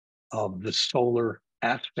detail the solar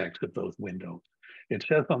aspects of those windows. It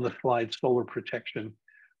says on the slide, solar protection.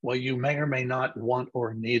 Well, you may or may not want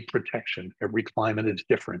or need protection. Every climate is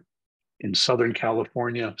different. In Southern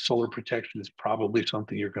California, solar protection is probably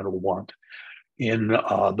something you're going to want. In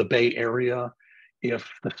the Bay Area, if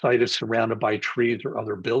the site is surrounded by trees or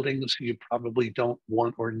other buildings, you probably don't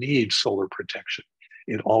want or need solar protection.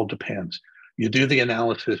 It all depends. You do the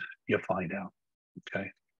analysis, you find out,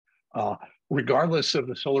 okay? Regardless of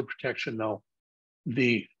the solar protection though,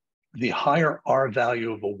 the higher R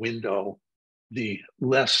value of a window, the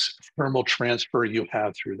less thermal transfer you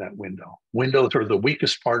have through that window. Windows are the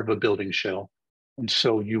weakest part of a building shell, and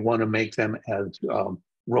so you want to make them as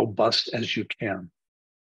robust as you can,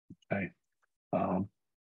 okay?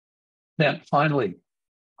 Then finally,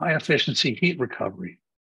 high efficiency heat recovery,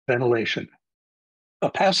 ventilation. A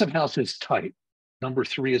passive house is tight. Number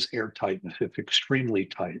three is air tightness. It's extremely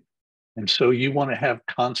tight. And so you want to have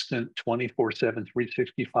constant 24/7,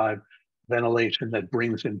 365 ventilation that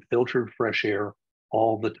brings in filtered fresh air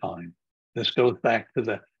all the time. This goes back to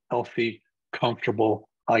the healthy, comfortable,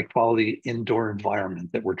 high quality indoor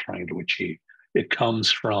environment that we're trying to achieve. It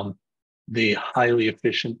comes from the highly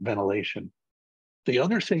efficient ventilation. The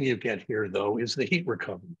other thing you get here, though, is the heat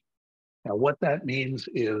recovery. Now, what that means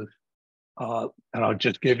is, and I'll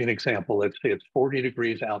just give you an example. Let's say it's 40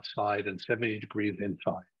 degrees outside and 70 degrees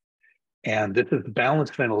inside. And this is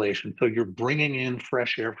balanced ventilation. So you're bringing in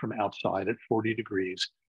fresh air from outside at 40 degrees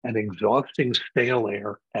and exhausting stale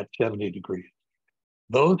air at 70 degrees.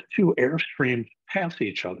 Those two air streams pass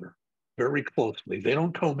each other very closely. They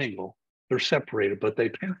don't commingle, they're separated, but they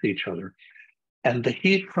pass each other. And the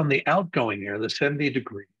heat from the outgoing air, the 70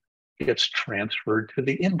 degrees, gets transferred to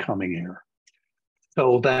the incoming air.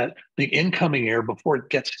 So that the incoming air, before it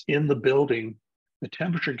gets in the building, the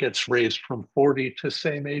temperature gets raised from 40 to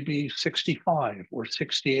say maybe 65 or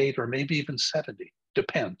 68 or maybe even 70,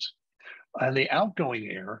 depends. And the outgoing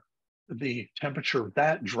air, the temperature of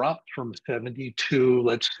that dropped from 70 to,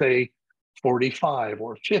 let's say, 45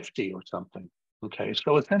 or 50 or something. Okay,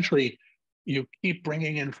 so essentially you keep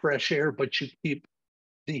bringing in fresh air, but you keep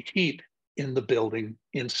the heat in the building,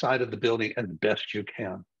 inside of the building as best you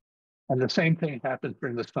can. And the same thing happens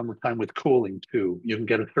during the summertime with cooling too. You can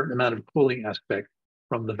get a certain amount of cooling aspect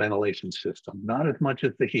from the ventilation system, not as much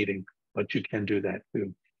as the heating, but you can do that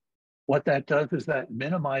too. What that does is that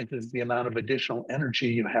minimizes the amount of additional energy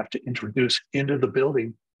you have to introduce into the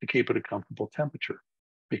building to keep it a comfortable temperature.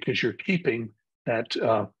 because you're keeping that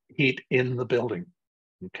heat in the building.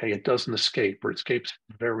 Okay, it doesn't escape, or escapes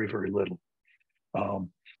very, very little.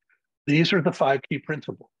 These are the 5 key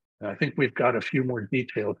principles. And I think we've got a few more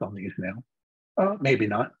details on these now. Maybe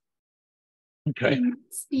not. Okay.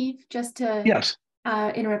 Steve, just to yes.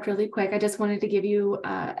 Interrupt really quick, I just wanted to give you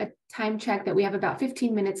a time check that we have about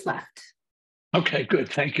 15 minutes left. Okay, good.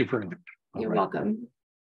 Thank you very much. You're welcome.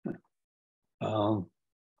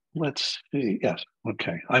 Let's see. Yes.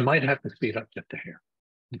 Okay. I might have to speed up just a hair.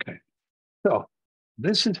 Okay. So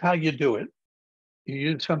this is how you do it. You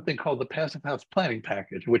use something called the Passive House Planning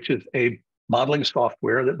Package, which is a modeling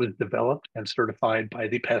software that was developed and certified by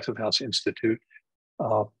the Passive House Institute.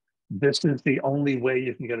 This is the only way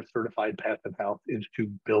you can get a certified passive house, is to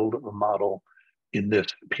build a model in this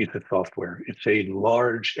piece of software. It's a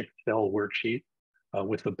large Excel worksheet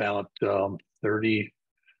with about 30,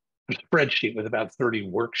 a spreadsheet with about 30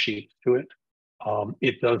 worksheets to it.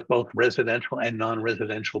 It does both residential and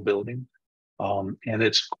non-residential buildings, and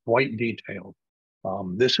it's quite detailed.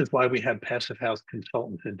 This is why we have passive house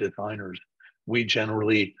consultants and designers. We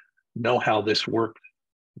generally know how this works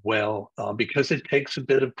well, because it takes a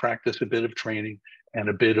bit of practice, a bit of training, and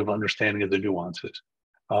a bit of understanding of the nuances.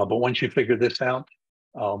 But once you figure this out,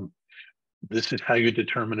 this is how you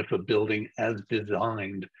determine if a building as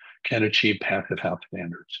designed can achieve passive house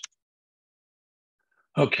standards.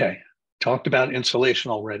 Okay, talked about insulation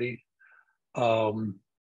already. I've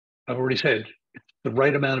already said it's the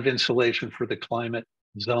right amount of insulation for the climate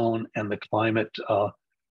zone and the climate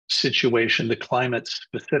situation, the climate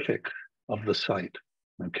specific of the site.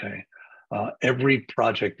 Okay, every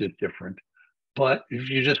project is different, but if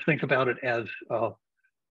you just think about it as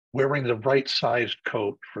wearing the right sized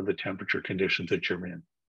coat for the temperature conditions that you're in.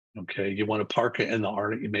 Okay, you want a parka in the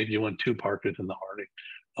Arctic, maybe you want 2 parkas in the Arctic.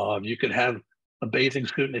 You could have a bathing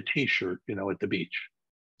suit and a t-shirt, you know, at the beach.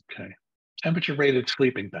 Okay, temperature rated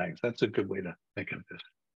sleeping bags. That's a good way to think of this.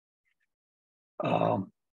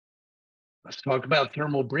 Let's talk about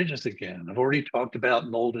thermal bridges again. I've already talked about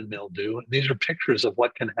mold and mildew. These are pictures of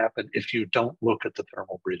what can happen if you don't look at the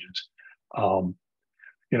thermal bridges.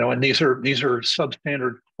 You know, and these are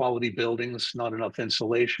substandard quality buildings, not enough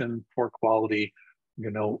insulation, poor quality, you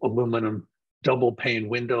know, aluminum double pane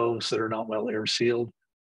windows that are not well air sealed,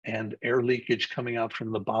 and air leakage coming out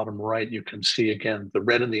from the bottom right. You can see again the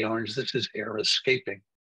red and the orange. This is air escaping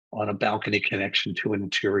on a balcony connection to an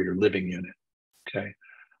interior living unit. Okay.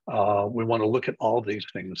 We want to look at all these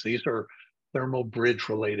things. These are thermal bridge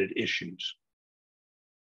related issues.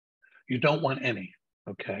 You don't want any,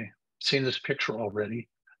 okay? Seen this picture already.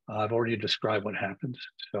 I've already described what happens,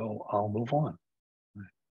 so I'll move on.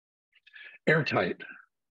 Airtight.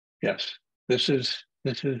 Yes, this is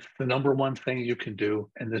the #1 thing you can do,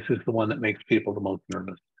 and this is the one that makes people the most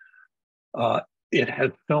nervous. It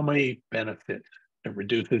has so many benefits. It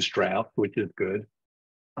reduces draft, which is good.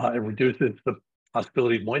 It reduces the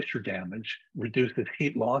possibility of moisture damage, reduces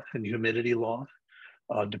heat loss and humidity loss,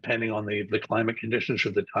 depending on the climate conditions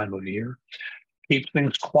or the time of year. Keeps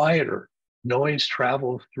things quieter. Noise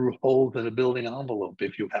travels through holes in a building envelope.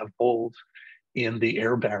 If you have holes in the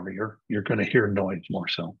air barrier, you're going to hear noise more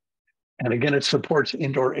so. And again, it supports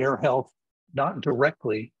indoor air health, not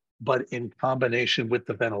directly, but in combination with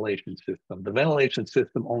the ventilation system. The ventilation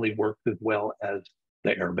system only works as well as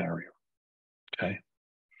the air barrier, okay?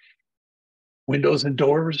 Windows and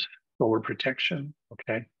doors, solar protection,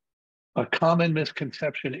 okay? A common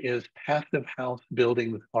misconception is passive house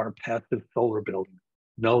buildings are passive solar buildings.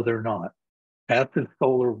 No, they're not. Passive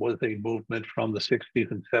solar was a movement from the 60s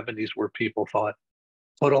and 70s where people thought,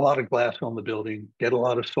 put a lot of glass on the building, get a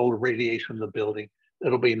lot of solar radiation in the building,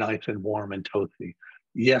 it'll be nice and warm and toasty.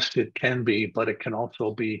 Yes, it can be, but it can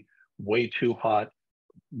also be way too hot,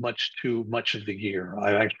 too much of the year.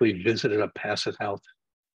 I actually visited a passive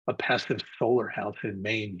solar house in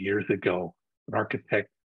Maine years ago, an architect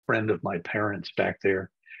friend of my parents back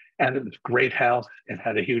there. And it was a great house. It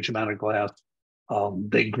had a huge amount of glass.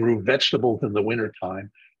 They grew vegetables in the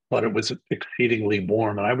wintertime, but it was exceedingly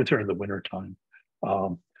warm. And I was there in the wintertime.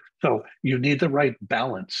 So you need the right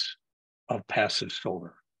balance of passive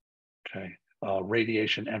solar, okay?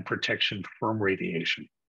 Radiation and protection from radiation.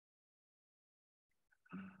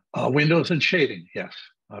 Windows and shading, yes,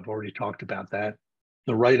 I've already talked about that.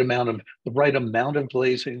 The right amount of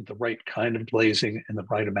glazing, the right kind of glazing, and the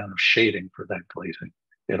right amount of shading for that glazing.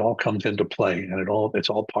 It all comes into play, and it's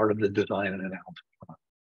all part of the design and analysis.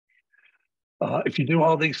 If you do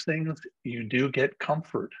all these things, you do get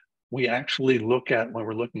comfort. We actually look at, when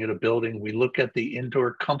we're looking at a building, we look at the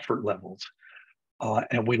indoor comfort levels.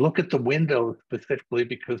 And we look at the windows specifically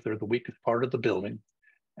because they're the weakest part of the building.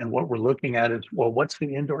 And what we're looking at is, well, what's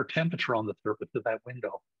the indoor temperature on the surface of that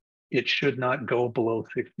window? It should not go below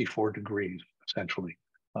 64 degrees, essentially.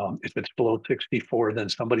 If it's below 64, then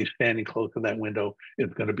somebody standing close to that window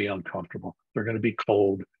is going to be uncomfortable. They're going to be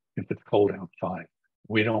cold if it's cold outside.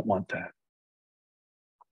 We don't want that.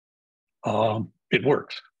 It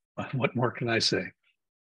works. What more can I say?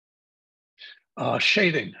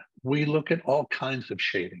 Shading. We look at all kinds of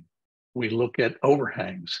shading. We look at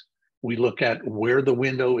overhangs. We look at where the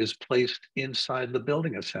window is placed inside the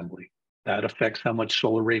building assembly. That affects how much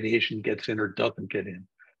solar radiation gets in or doesn't get in.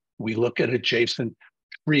 We look at adjacent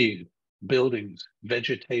trees, buildings,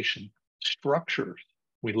 vegetation, structures.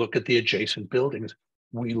 We look at the adjacent buildings.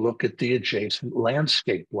 We look at the adjacent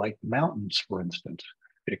landscape, like mountains, for instance.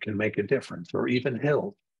 It can make a difference, or even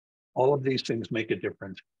hills. All of these things make a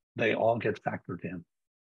difference. They all get factored in.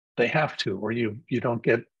 They have to, or you don't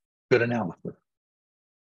get good analysis.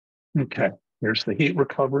 Okay, here's the heat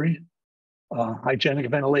recovery. Hygienic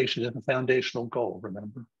ventilation is a foundational goal,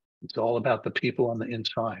 remember? It's all about the people on the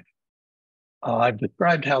inside. I've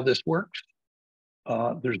described how this works.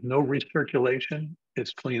 There's no recirculation.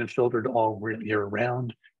 It's clean and filtered all year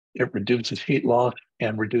round. It reduces heat loss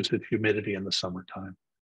and reduces humidity in the summertime.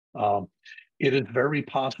 It is very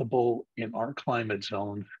possible in our climate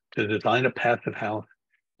zone to design a passive house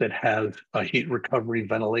that has a heat recovery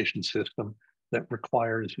ventilation system that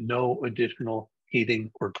requires no additional heating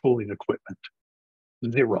or cooling equipment.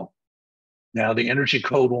 Zero. Now, the energy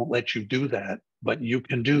code won't let you do that, but you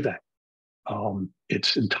can do that.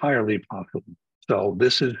 It's entirely possible. So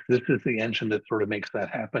this is the engine that sort of makes that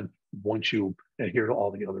happen once you adhere to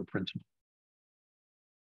all the other principles.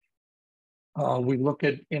 We look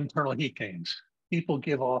at internal heat gains. People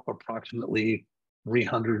give off approximately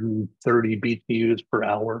 330 BTUs per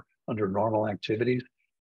hour under normal activities.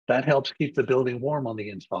 That helps keep the building warm on the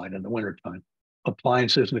inside in the wintertime.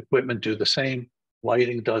 Appliances and equipment do the same.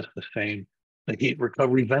 Lighting does the same. The heat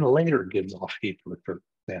recovery ventilator gives off heat to a certain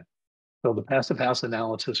extent. So the passive house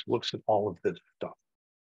analysis looks at all of this stuff.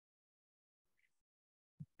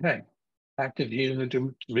 Okay, active heating,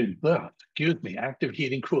 active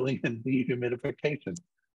heating, cooling, and dehumidification.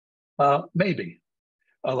 Maybe,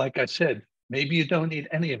 like I said, maybe you don't need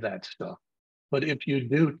any of that stuff. But if you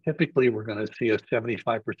do, typically we're going to see a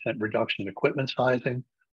 75% reduction in equipment sizing,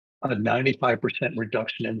 a 95%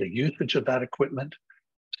 reduction in the usage of that equipment.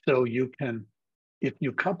 So you can, if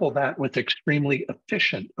you couple that with extremely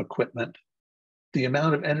efficient equipment, the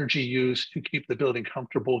amount of energy used to keep the building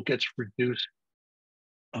comfortable gets reduced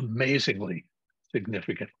amazingly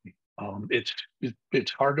significantly.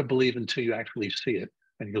 It's hard to believe until you actually see it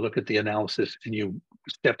and you look at the analysis and you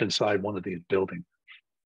step inside one of these buildings.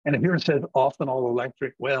 And here it says often all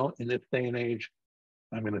electric. Well, in this day and age,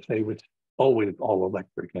 I'm going to say it's always all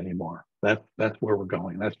electric anymore. That's where we're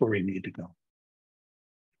going. That's where we need to go.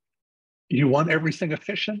 You want everything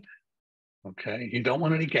efficient, okay? You don't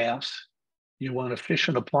want any gas. You want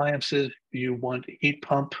efficient appliances. You want heat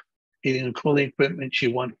pump, heating and cooling equipment.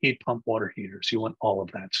 You want heat pump water heaters. You want all of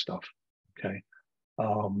that stuff, okay?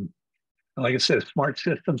 Like I said, smart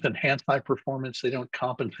systems enhance high performance. They don't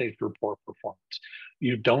compensate for poor performance.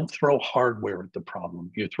 You don't throw hardware at the problem.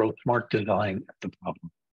 You throw smart design at the problem.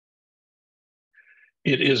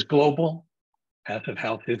 It is global. Passive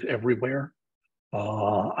house is everywhere.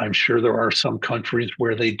 I'm sure there are some countries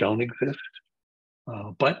where they don't exist.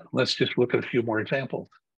 But let's just look at a few more examples.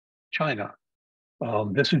 China.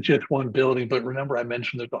 This is just one building, but remember I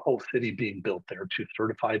mentioned there's a whole city being built there to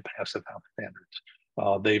certified passive house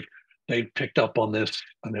standards. They've picked up on this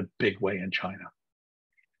in a big way in China.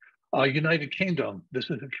 United Kingdom, this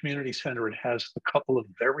is a community center. It has a couple of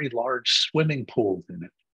very large swimming pools in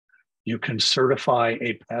it. You can certify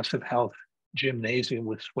a passive house gymnasium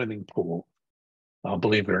with swimming pool.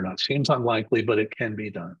 Believe it or not, seems unlikely, but it can be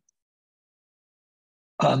done.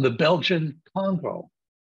 On the Belgian Congo,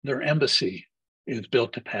 their embassy is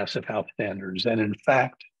built to passive house standards. And in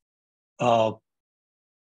fact, now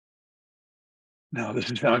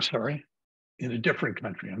this is, I'm sorry, in a different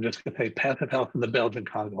country. I'm just going to say passive house in the Belgian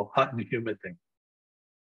Congo, hot and humid thing.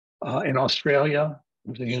 In Australia,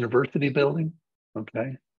 there's a university building,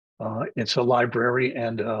 okay? It's a library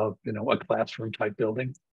and a classroom type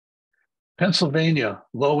building. Pennsylvania,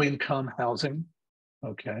 low income housing,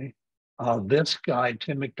 okay? This guy,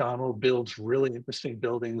 Tim McDonald, builds really interesting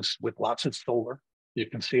buildings with lots of solar. You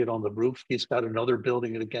can see it on the roof. He's got another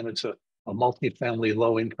building, and again, it's a multi-family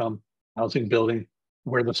low-income housing building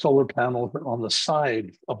where the solar panels are on the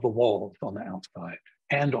side of the walls on the outside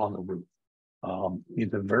and on the roof.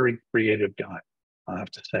 He's a very creative guy, I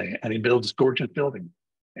have to say, and he builds gorgeous buildings,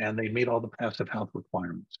 and they meet all the passive house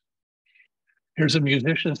requirements. Here's a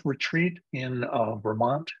musician's retreat in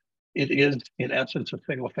Vermont. It is, in essence, a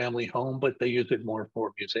single-family home, but they use it more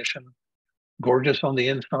for musicians. Gorgeous on the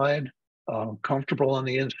inside, comfortable on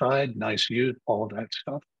the inside, nice view, all of that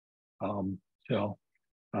stuff. So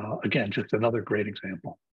again, just another great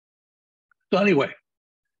example. So anyway,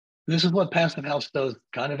 this is what Passive House does,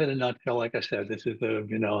 kind of in a nutshell. Like I said, this is a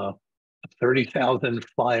 30,000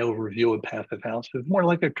 flyover view of Passive House. It's more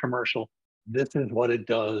like a commercial. This is what it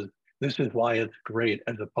does. This is why it's great,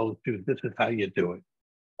 as opposed to this is how you do it.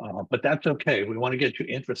 But that's okay. We want to get you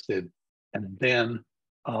interested, and then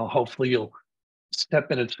hopefully you'll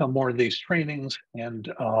step into some more of these trainings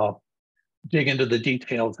and dig into the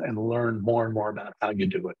details and learn more and more about how you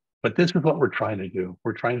do it. But this is what we're trying to do.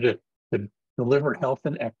 We're trying to deliver health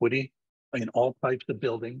and equity in all types of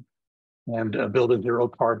building and build a zero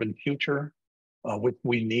carbon future, which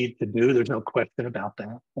we need to do. There's no question about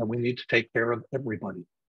that. And we need to take care of everybody,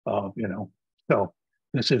 So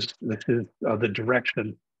this is the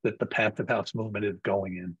direction that the Passive House movement is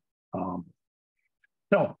going in.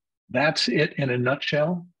 So that's it in a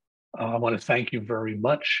nutshell. I want to thank you very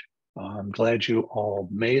much. I'm glad you all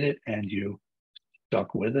made it and you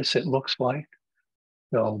stuck with us, it looks like.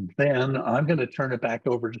 So then I'm going to turn it back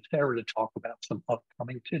over to Sarah to talk about some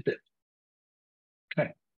upcoming tidbits.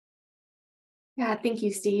 Okay. Yeah, thank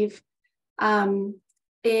you, Steve.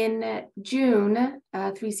 In June,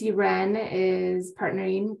 3C Ren is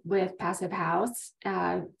partnering with Passive House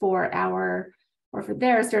for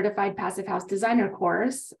their Certified Passive House Designer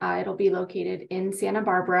course. It'll be located in Santa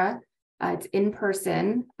Barbara. It's in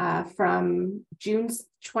person from June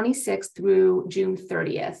 26th through June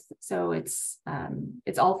 30th. So it's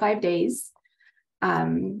all 5 days.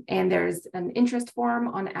 And there's an interest form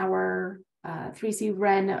on our 3C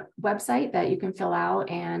Ren website that you can fill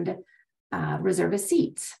out and reserve a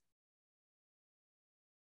seat.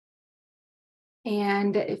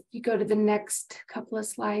 And if you go to the next couple of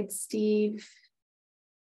slides, Steve,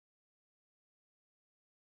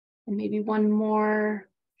 and maybe one more.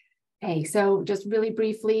 Okay, so just really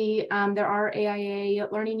briefly, there are AIA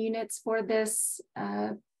learning units for this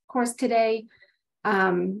course today.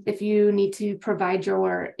 If you need to provide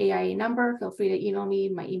your AIA number, feel free to email me.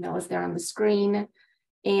 My email is there on the screen.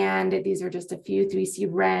 And these are just a few 3C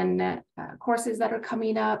Ren courses that are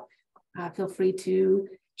coming up. Feel free to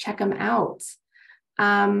check them out.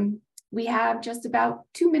 We have just about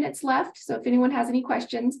 2 minutes left. So if anyone has any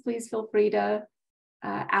questions, please feel free to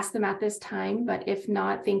ask them at this time. But if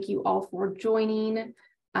not, thank you all for joining.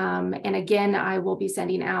 And again, I will be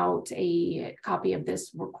sending out a copy of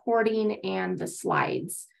this recording and the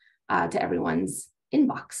slides to everyone's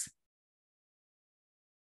inbox.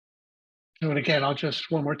 And again, I'll just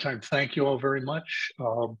one more time thank you all very much.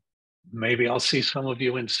 Maybe I'll see some of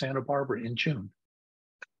you in Santa Barbara in June.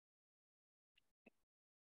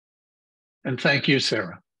 And thank you,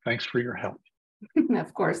 Sarah. Thanks for your help.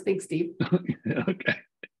 Of course. Thanks, Steve. Okay.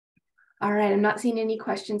 All right. I'm not seeing any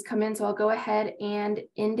questions come in, so I'll go ahead and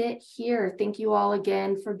end it here. Thank you all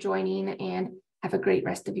again for joining and have a great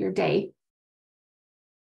rest of your day.